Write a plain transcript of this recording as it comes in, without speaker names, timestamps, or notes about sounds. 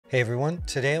Hey everyone,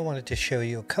 today I wanted to show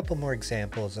you a couple more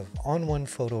examples of ON1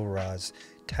 Photo Raw's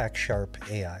Tack Sharp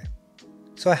AI.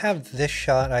 So I have this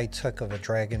shot I took of a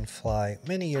dragonfly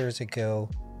many years ago.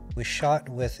 It was shot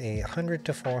with a 100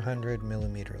 to 400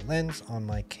 millimeter lens on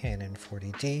my Canon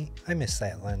 40D. I miss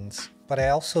that lens. But I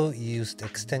also used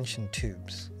extension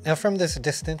tubes. Now from this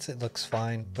distance it looks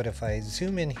fine, but if I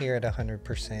zoom in here at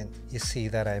 100%, you see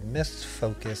that I missed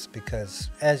focus because,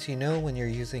 as you know, when you're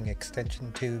using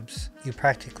extension tubes, you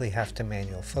practically have to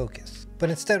manual focus. But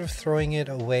instead of throwing it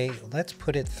away, let's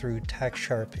put it through Tack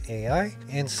Sharp AI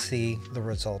and see the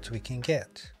results we can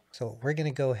get. So we're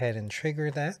going to go ahead and trigger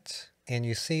that. And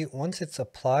you see, once it's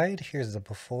applied, here's the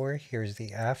before, here's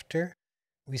the after.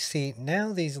 We see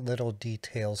now these little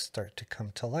details start to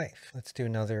come to life. Let's do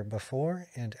another before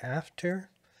and after.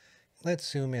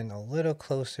 Let's zoom in a little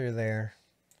closer there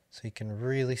so you can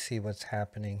really see what's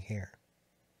happening here.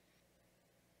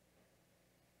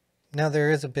 Now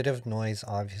there is a bit of noise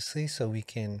obviously, so we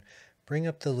can bring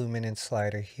up the luminance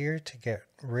slider here to get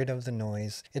rid of the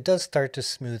noise. It does start to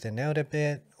smoothen out a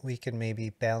bit. We can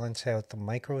maybe balance out the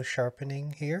micro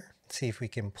sharpening here. See if we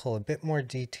can pull a bit more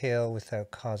detail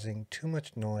without causing too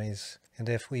much noise. And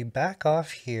if we back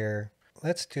off here,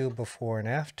 let's do before and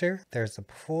after. There's the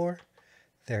before,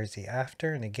 there's the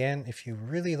after. And again, if you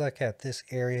really look at this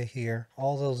area here,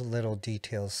 all those little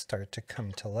details start to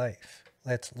come to life.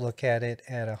 Let's look at it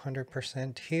at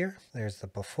 100% here. There's the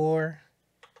before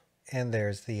and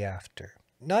there's the after.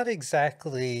 Not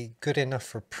exactly good enough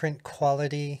for print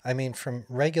quality. I mean, from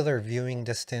regular viewing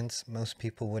distance, most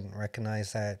people wouldn't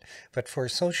recognize that. But for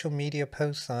social media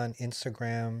posts on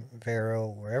Instagram, Vero,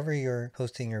 wherever you're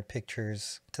posting your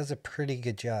pictures, it does a pretty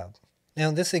good job. Now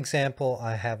in this example,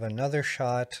 I have another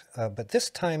shot, but this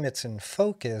time it's in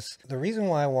focus. The reason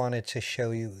why I wanted to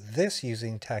show you this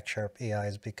using Tack Sharp AI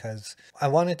is because I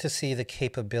wanted to see the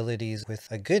capabilities with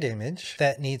a good image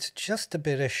that needs just a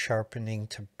bit of sharpening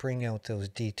to bring out those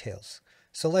details.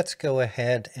 So let's go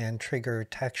ahead and trigger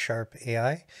Tack Sharp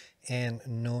AI and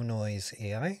No Noise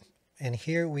AI. And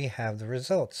here we have the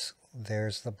results.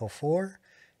 There's the before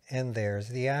and there's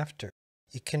the after.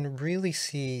 You can really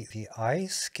see the eye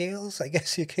scales, I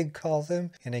guess you could call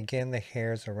them. And again, the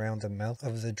hairs around the mouth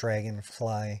of the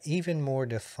dragonfly, even more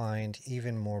defined,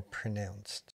 even more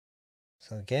pronounced.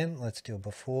 So again, let's do a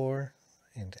before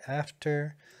and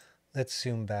after. Let's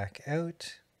zoom back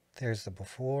out. There's the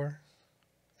before,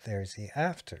 there's the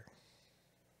after.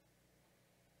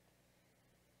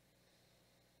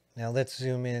 Now let's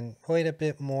zoom in quite a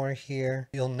bit more here.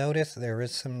 You'll notice there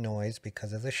is some noise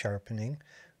because of the sharpening.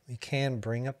 We can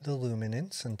bring up the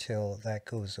luminance until that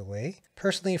goes away.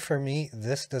 Personally, for me,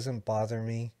 this doesn't bother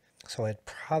me, so I'd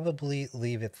probably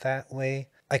leave it that way.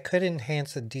 I could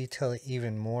enhance the detail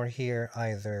even more here,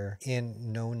 either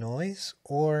in No Noise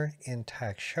or in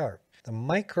Tack Sharp. The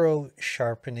micro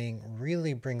sharpening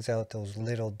really brings out those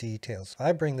little details. If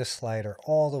I bring the slider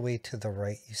all the way to the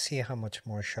right, you see how much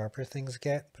more sharper things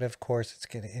get, but of course it's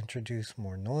going to introduce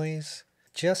more noise.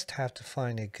 Just have to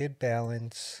find a good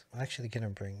balance. I'm actually going to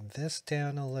bring this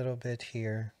down a little bit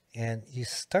here. And you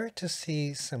start to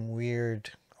see some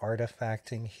weird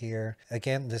artifacting here.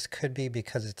 Again, this could be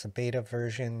because it's a beta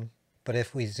version. But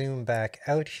if we zoom back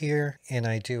out here and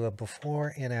I do a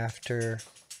before and after,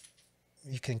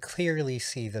 you can clearly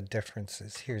see the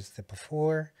differences. Here's the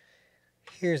before,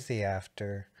 here's the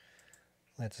after.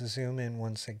 Let's zoom in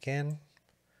once again.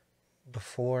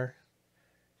 Before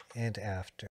and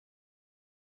after.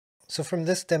 So from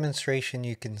this demonstration,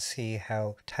 you can see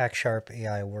how Tack Sharp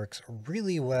AI works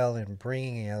really well in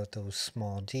bringing out those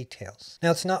small details.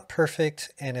 Now, it's not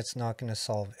perfect and it's not going to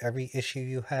solve every issue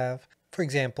you have. For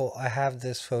example, I have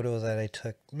this photo that I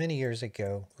took many years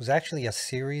ago. It was actually a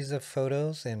series of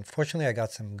photos, and fortunately I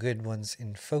got some good ones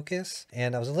in focus.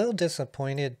 And I was a little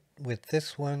disappointed with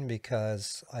this one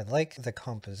because I like the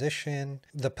composition,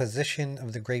 the position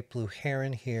of the great blue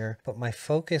heron here, but my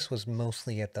focus was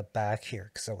mostly at the back here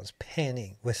because I was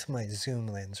panning with my zoom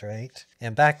lens, right?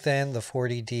 And back then the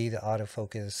 40D, the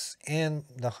autofocus, and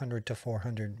the 100 to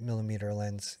 400 millimeter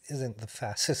lens isn't the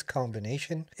fastest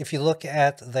combination. If you look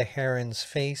at the heron's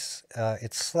face,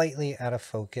 it's slightly out of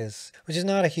focus, which is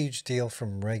not a huge deal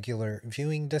from regular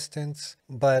viewing distance,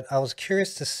 but I was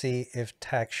curious to see if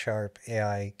Tack Sharp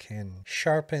AI can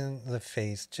sharpen the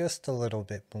face just a little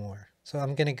bit more. So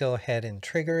I'm going to go ahead and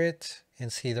trigger it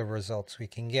and see the results we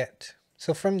can get.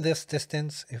 So from this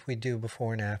distance, if we do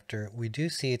before and after, we do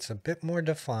see it's a bit more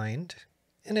defined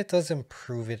and it does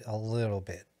improve it a little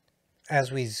bit.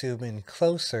 As we zoom in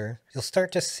closer, you'll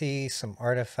start to see some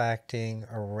artifacting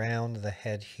around the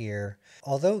head here.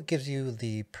 Although it gives you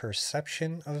the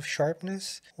perception of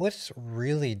sharpness, what it's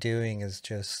really doing is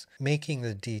just making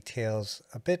the details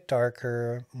a bit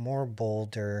darker, more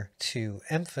bolder, to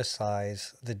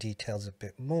emphasize the details a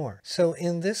bit more. So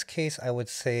in this case, I would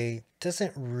say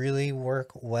doesn't really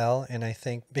work well, and I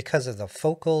think because of the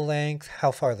focal length,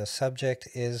 how far the subject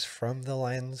is from the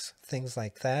lens, things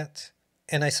like that.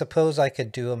 And I suppose I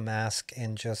could do a mask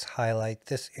and just highlight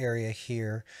this area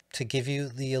here to give you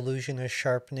the illusion of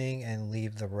sharpening and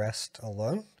leave the rest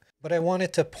alone. But I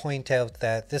wanted to point out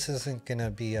that this isn't going to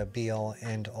be a be-all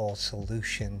end-all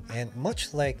solution. And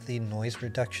much like the noise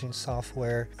reduction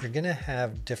software, you're going to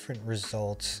have different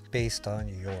results based on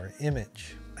your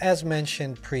image. As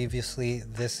mentioned previously,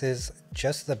 this is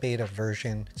just the beta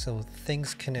version, so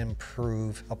things can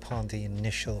improve upon the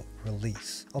initial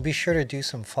release. I'll be sure to do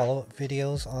some follow-up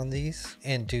videos on these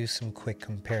and do some quick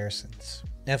comparisons.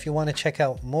 Now, if you want to check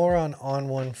out more on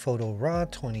ON1 Photo Raw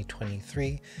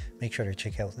 2023, make sure to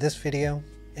check out this video.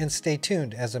 And stay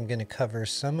tuned as I'm going to cover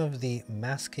some of the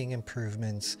masking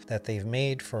improvements that they've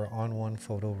made for ON1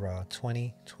 Photo Raw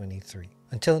 2023.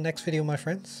 Until the next video, my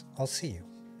friends, I'll see you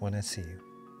when I see you.